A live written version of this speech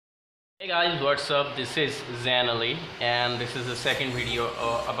Hey guys, what's up? This is Zanali and this is the second video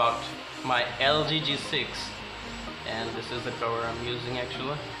about my LG G6, and this is the cover I'm using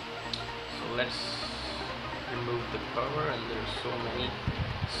actually. So let's remove the cover, and there's so many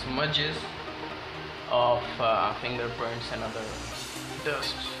smudges of fingerprints and other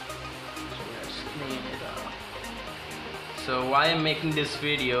dust. So let's clean it up. So why I'm making this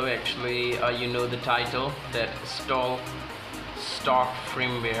video, actually you know the title, that install stock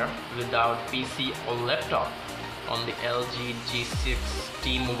firmware without PC or laptop on the LG G6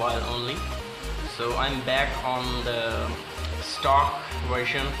 T-Mobile only. So I'm back on the stock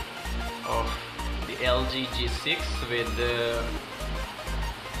version of the LG G6 with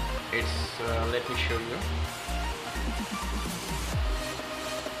let me show you.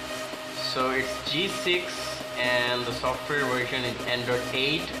 So it's G6 and the software version is Android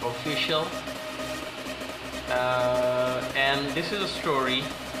 8 official. And this is a story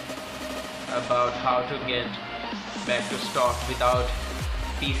about how to get back to stock without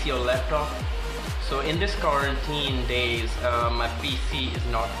PC or laptop. So in this quarantine days, my PC is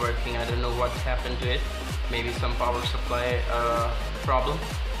not working. I don't know what happened to it. Maybe some power supply problem.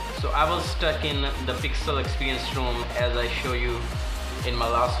 So I was stuck in the Pixel experience room as I show you in my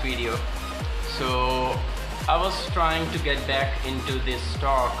last video. So I was trying to get back into this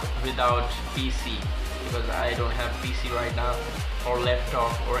stock without PC, because I don't have PC right now or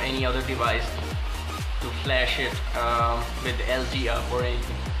laptop or any other device to flash it with LG up or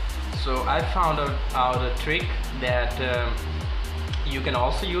anything. So I found out a trick that you can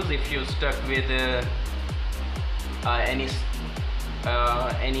also use if you're stuck with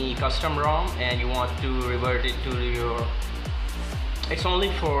any custom ROM and you want to revert it to your. It's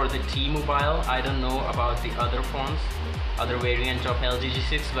only for the T-Mobile. I don't know about the other phones, other variant of LG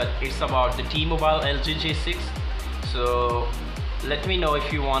G6, but it's about the T-Mobile LG G6. So let me know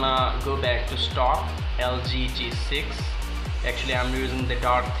if you wanna go back to stock LG G6. Actually, I'm using the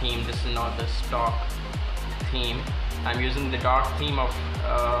dark theme. This is not the stock theme. I'm using the dark theme of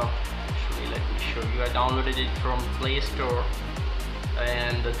actually, let me show you. I downloaded it from Play Store,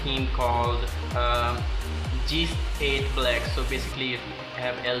 and the theme called G8 black. So basically you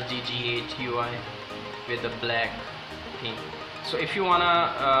have LG G8 UI with the black theme. So if you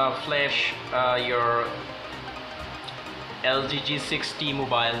wanna flash your LG G6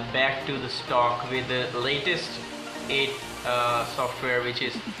 T-Mobile back to the stock with the latest 8 software, which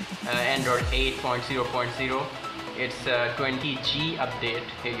is Android 8.0.0, it's 20G update.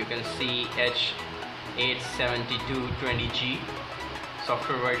 Here you can see H872 20G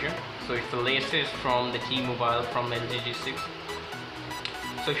software version. So it's the latest from the T-Mobile from LG G6.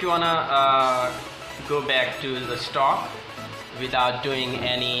 So if you wanna go back to the stock without doing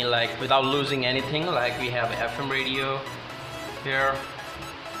any, without losing anything, like we have FM radio here,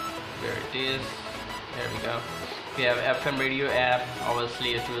 there it is, there we go. We have FM radio app.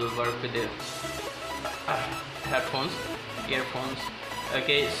 Obviously it will work with the headphones, earphones.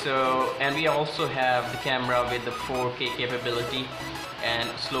 Okay, so, and we also have the camera with the 4K capability and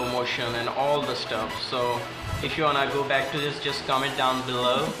slow motion and all the stuff. So if you wanna go back to this, just comment down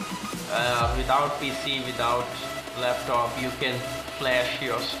below. Without PC, without laptop, you can flash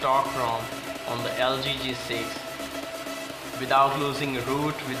your stock ROM on the LG G6 without losing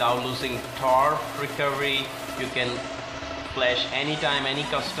root, without losing tar recovery. You can flash anytime, any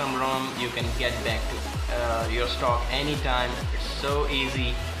custom ROM. You can get back to your stock anytime. It's so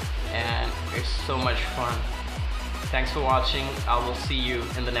easy and it's so much fun. Thanks for watching. I will see you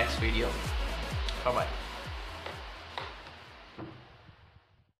in the next video. Bye bye.